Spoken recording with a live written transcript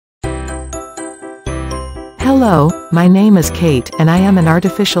Hello, my name is Kate and I am an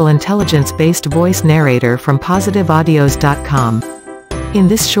artificial intelligence-based voice narrator from positiveaudios.com. In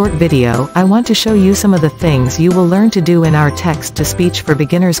this short video, I want to show you some of the things you will learn to do in our text-to-speech for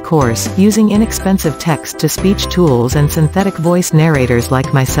beginners course using inexpensive text-to-speech tools and synthetic voice narrators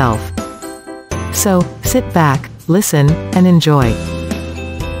like myself. So, sit back, listen, and enjoy.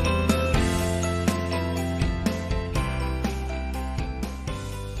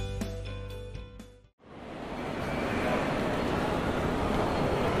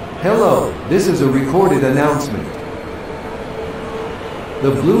 Hello, this is a recorded announcement. The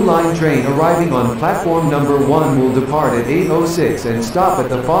Blue Line train arriving on platform number 1 will depart at 8:06 and stop at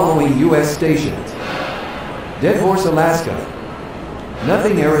the following U.S. stations: Deadhorse, Alaska;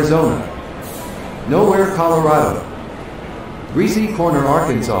 Nothing, Arizona; Nowhere, Colorado; Greasy Corner,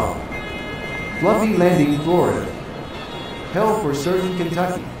 Arkansas; Fluffy Landing, Florida; Hell for Certain,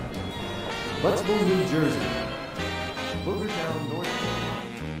 Kentucky; Buttsville, New Jersey; Boogertown, North Carolina.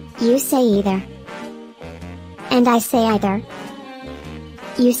 You say either. And I say either.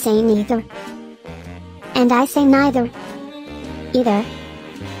 You say neither. And I say neither. Either.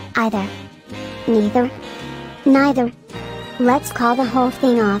 Either. Neither. Neither. Let's call the whole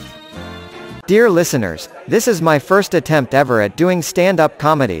thing off. Dear listeners, this is my first attempt ever at doing stand-up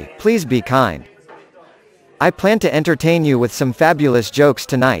comedy. Please be kind. I plan to entertain you with some fabulous jokes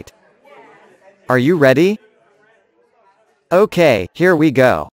tonight. Are you ready? Okay, here we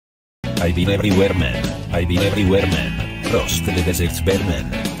go. I've been everywhere, man. I've been everywhere, man. Crossed the desert,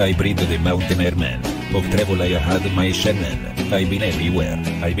 man. I breathed the mountain air, man. Of travel I had my share, man. I've been everywhere.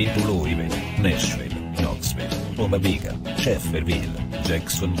 I've been to Louisville, Nashville, Knoxville, Omaha, Shefferville,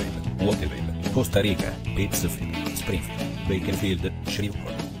 Jacksonville, Waterville, Costa Rica, Pittsfield, Springfield, Bakersfield,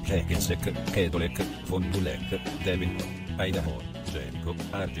 Shreveport, Hackensack, Cadillac, Fond du Lac, Davenport, Idaho, Jericho,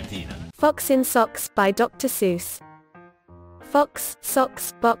 Argentina. Fox in Socks by Dr. Seuss. Fox,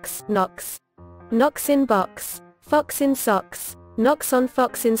 socks, box, knocks. Knocks in box. Fox in socks. Knocks on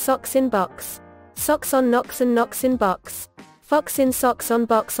fox in socks in box. Socks on knocks and knocks in box. Fox in socks on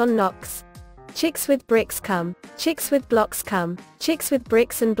box on knocks. Chicks with bricks come. Chicks with blocks come. Chicks with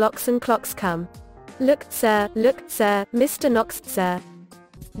bricks and blocks and clocks come. Look, sir, Mr. Knox, sir.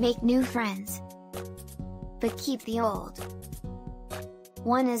 Make new friends. But keep the old.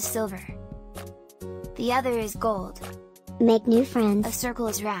 One is silver. The other is gold. Make new friends. A circle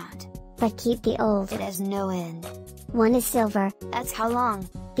is round. But keep the old. It has no end. One is silver. That's how long.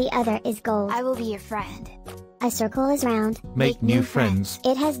 The other is gold. I will be your friend. A circle is round. Make new friends.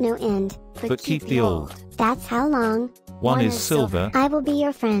 It has no end. But keep the old. That's how long. One is silver. I will be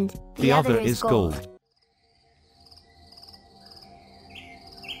your friend. The other is gold.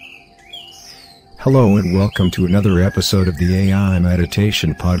 Hello and welcome to another episode of the AI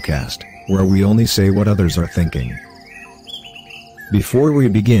Meditation Podcast, where we only say what others are thinking. Before we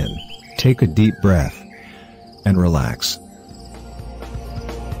begin, take a deep breath and relax.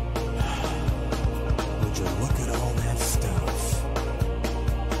 Would you look at all that stuff?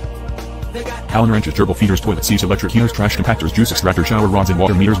 Allen wrenches, gerbil feeders, toilet seats, electric heaters, trash compactors, juice extractors, shower rods and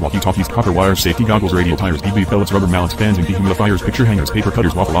water meters, walkie-talkies, copper wires, safety goggles, radial tires, BB pellets, rubber mallets, fans and dehumidifiers, picture hangers, paper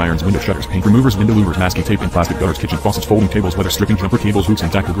cutters, waffle irons, window shutters, paint removers, window louvers, masking tape and plastic gutters, kitchen faucets, folding tables, leather stripping, jumper cables, hoops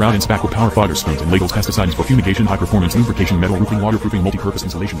and tackle, ground and spackle, power foggers, spoons and ladles, pesticides for fumigation, high-performance lubrication, metal roofing, waterproofing, multi-purpose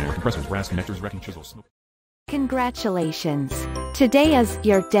insulation, air compressors, brass connectors, wrecking chisels. Congratulations. Today is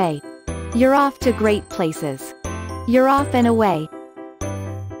your day. You're off to great places. You're off and away.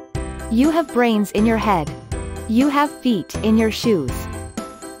 You have brains in your head. You have feet in your shoes.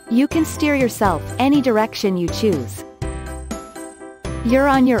 You can steer yourself any direction you choose. You're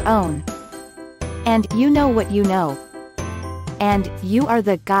on your own. And you know what you know. And you are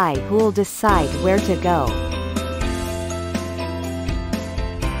the guy who'll decide where to go.